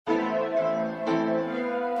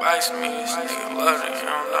bites me, this nigga love it. You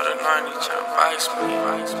don't know the 90 tryna bites me.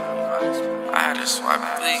 I had to swap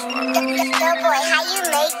bleak. Boy, how you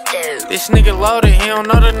make this? This nigga loaded, he don't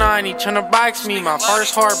know the 90 tryna box me. My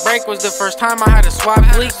first heartbreak was the first time I had to swap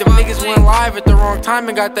bleak. Them niggas went live at the wrong time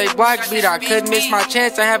and got they block beat. I couldn't miss my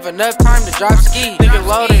chance, I have enough time to drop ski. Nigga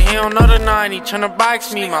loaded, he don't know the 90 tryna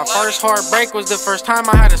box me. My first heartbreak was the first time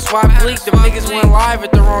I had to swap bleak. Them niggas went live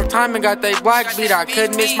at the wrong time and got they block beat. I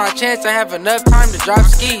couldn't miss my chance, I have enough time to drop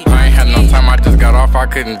ski. I ain't had no time, I just got off, I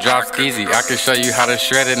couldn't drop skeezy. I can show you how to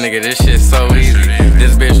shred it, nigga, this shit so easy.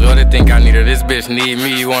 This bitch oughta think I need her, this bitch need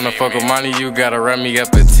me. You wanna fuck with money, you gotta run me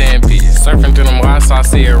up a 10-piece. Surfing through them watts, I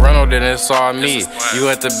see a rental, then it's all me. You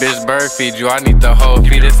let the bitch bird feed you, I need the whole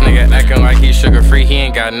feed. This nigga acting like he sugar free, he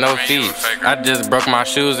ain't got no feet. I just broke my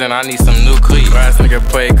shoes and I need some new cleats. Last nigga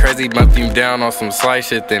played crazy, bumped him down on some slice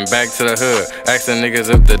shit, then back to the hood. Asking niggas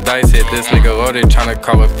if the dice hit, this nigga loaded, tryna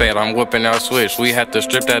call it fate. I'm whipping out switch, we had to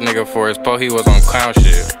strip that nigga for his po, he was on clown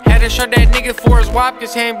shit. Had to show that nigga for his wop,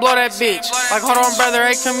 cause he ain't blow that bitch. Like, hold on, brother,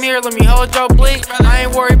 hey, come here, let me hold your blick. I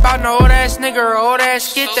ain't worried about no old ass nigga or old ass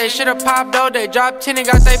skit. They should've popped out, they dropped 10 and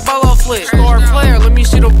got they bolo flip. Score player, let me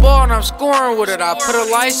see the ball and I'm scoring with it. I put a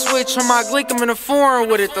light switch on my glick, I'm in the foreign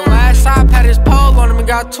with it. The last op had his pole on him and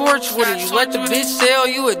got torched with it. You let the bitch sell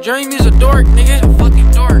you a dream, you's a dork, nigga. A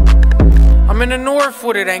fucking dork. I'm in the north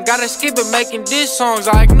with it, ain't gotta skip it, making diss songs,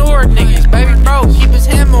 I ignored niggas. Baby bro, keep his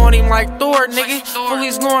hammer on him like Thor, nigga.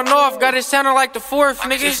 Fully's going off, got it sounding like the fourth,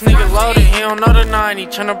 nigga. This nigga loaded, he don't know the 90,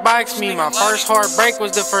 tryna box me. My first heartbreak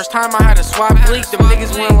was the first time I had to swap bleak. Them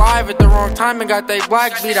niggas went live at the wrong time and got they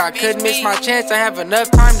block beat. I couldn't miss my chance, I have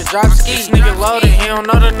enough time to drop ski. This nigga loaded, he don't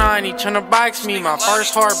know the 90, tryna box me. My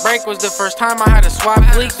first heartbreak was the first time I had to swap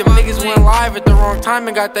bleak. Them niggas went live at the wrong time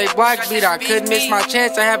and got they block beat. I couldn't miss my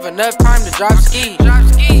chance, I have enough time to drop ski.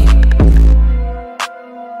 Couldn't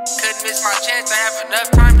miss my chance, I have enough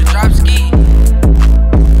time to drop ski.